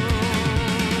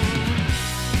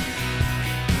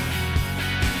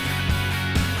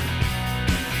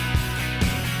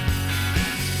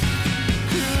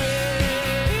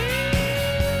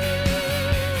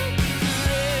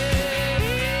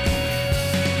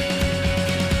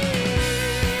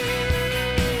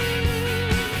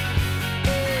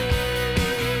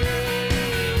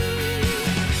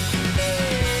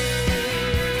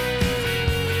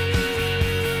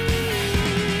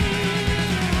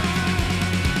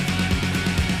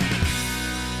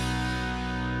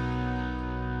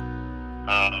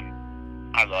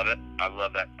 I love it. I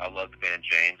love that. I love the band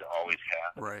James. I always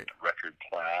have. Right. Record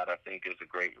Plaid, I think, is a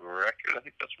great record. I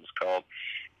think that's what it's called.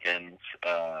 And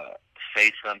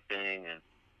Say Something, and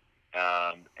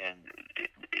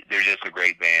they're just a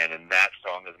great band. And that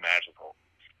song is magical.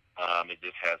 It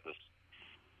just has this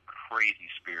crazy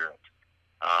spirit.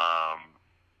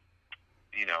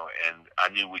 You know, and I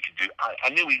knew we could do. I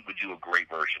knew we would do a great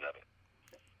version of it.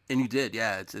 And you did,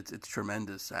 yeah. It's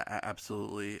tremendous,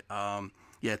 absolutely.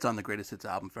 Yeah, it's on the Greatest Hits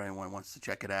album for anyone who wants to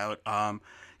check it out.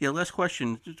 Yeah, last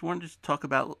question. Just wanted to talk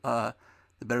about the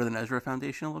Better Than Ezra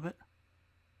Foundation a little bit.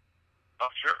 Oh,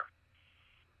 sure.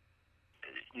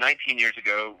 19 years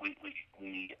ago, we which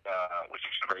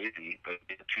is crazy, but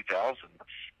in 2000,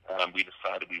 we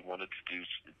decided we wanted to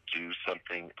do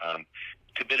something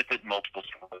to benefit multiple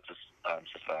sclerosis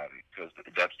society, because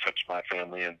that's touched my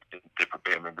family and different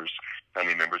family members,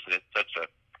 and it's such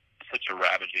a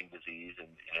ravaging disease, and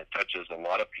it touches a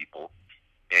lot of people,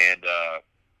 and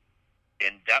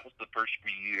that was the first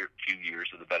few years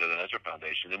of the Better Than Ezra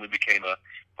Foundation. Then we became a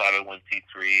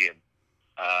 501c3,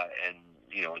 and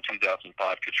you know, in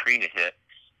 2005, Katrina hit,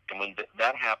 and when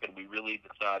that happened, we really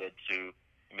decided to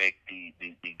make the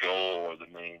goal, or the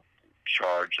main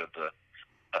charge of the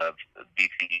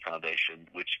BTE Foundation,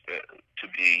 which to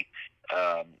be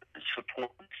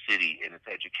support the city in its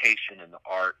education and the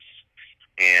arts,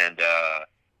 and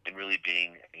really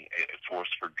being a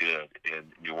force for good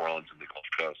in New Orleans and the Gulf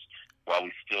Coast. While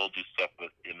we still do stuff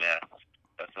with MS,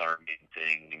 that's not our main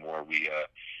thing anymore.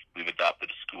 We've adopted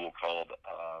a school called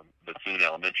Bethune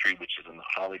Elementary, which is in the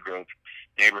Holly Grove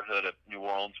neighborhood of New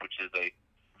Orleans, which is a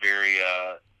very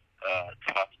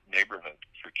tough neighborhood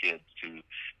for kids to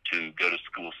go to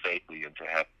school safely and to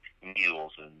have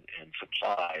meals and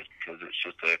supplies, because it's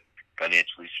just a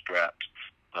financially strapped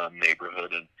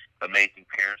neighborhood, and amazing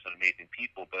parents and amazing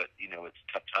people, but you know, it's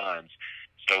tough times.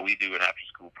 So we do an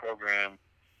after-school program.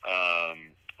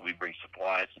 We bring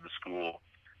supplies to the school,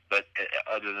 but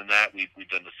other than that, we've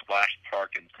done the Splash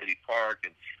Park and City Park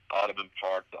and Audubon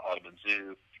Park, the Audubon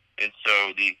Zoo, and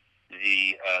so the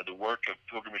work of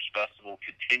Pilgrimage Festival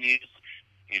continues.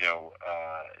 You know,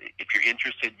 if you're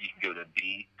interested, you can go to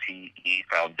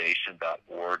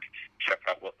btefoundation.org, check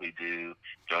out what we do,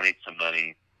 donate some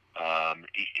money.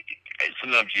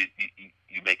 Sometimes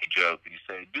you make a joke and you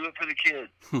say, do it for the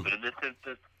kids, but in this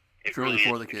instance, it's really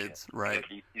for the kids, right?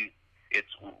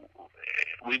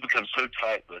 We've become so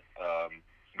tight with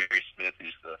Mary Smith,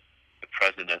 who's the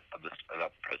president of the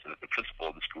principal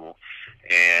of the school,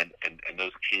 and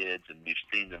those kids, and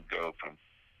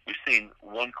we've seen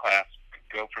one class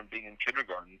go from being in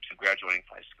kindergarten to graduating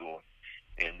high school,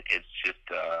 and it's just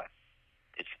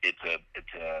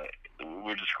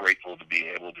we're just grateful to be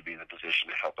able to be in a position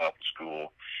to help out the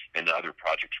school and the other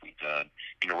projects we've done.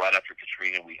 You know, right after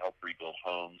Katrina, we helped rebuild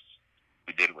homes.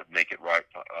 We did it with Make It Right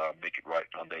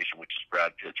Foundation, which is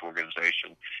Brad Pitt's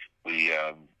organization. We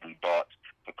bought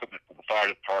equipment for the fire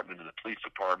department and the police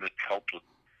department, helped with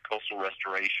coastal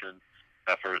restoration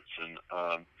efforts, and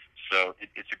so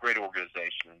it's a great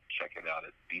organization. Check it out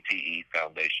at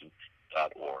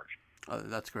btefoundation.org.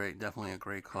 That's great. Definitely a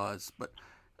great cause. But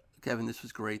Kevin, this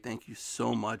was great. Thank you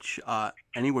so much.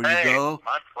 Anywhere you go,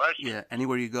 my pleasure. Yeah,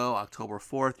 anywhere you go, October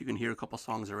 4th, you can hear a couple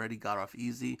songs already. Got Off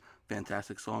Easy,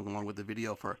 fantastic song, along with the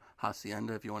video for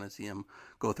Hacienda. If you want to see him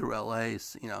go through LA,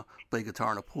 play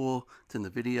guitar in a pool, it's in the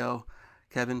video.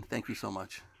 Kevin, thank you so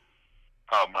much.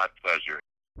 Oh, my pleasure.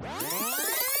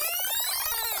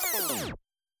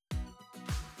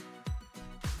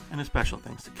 And a special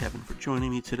thanks to Kevin for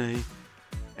joining me today.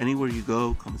 Anywhere You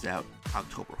Go comes out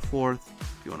October 4th.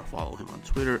 If you want to follow him on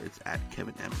Twitter, it's at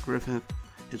Kevin M. Griffith.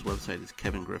 His website is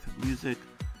Kevin Griffith Music,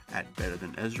 at Better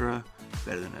Than Ezra,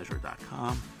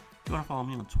 betterthanezra.com. If you want to follow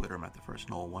me on Twitter, I'm at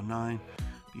TheFirstNoel19.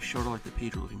 Be sure to like the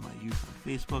page Living My Youth on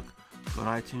Facebook. Go to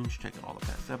iTunes, check out all the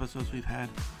past episodes we've had.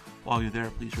 While you're there,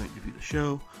 please rate and review the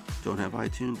show. Don't have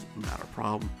iTunes? Not a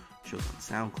problem. Show's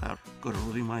on SoundCloud. Go to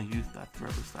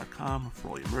livingmyyouth.threadless.com for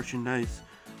all your merchandise.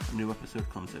 A new episode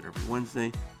comes out every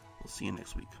Wednesday. We'll see you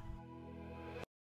next week.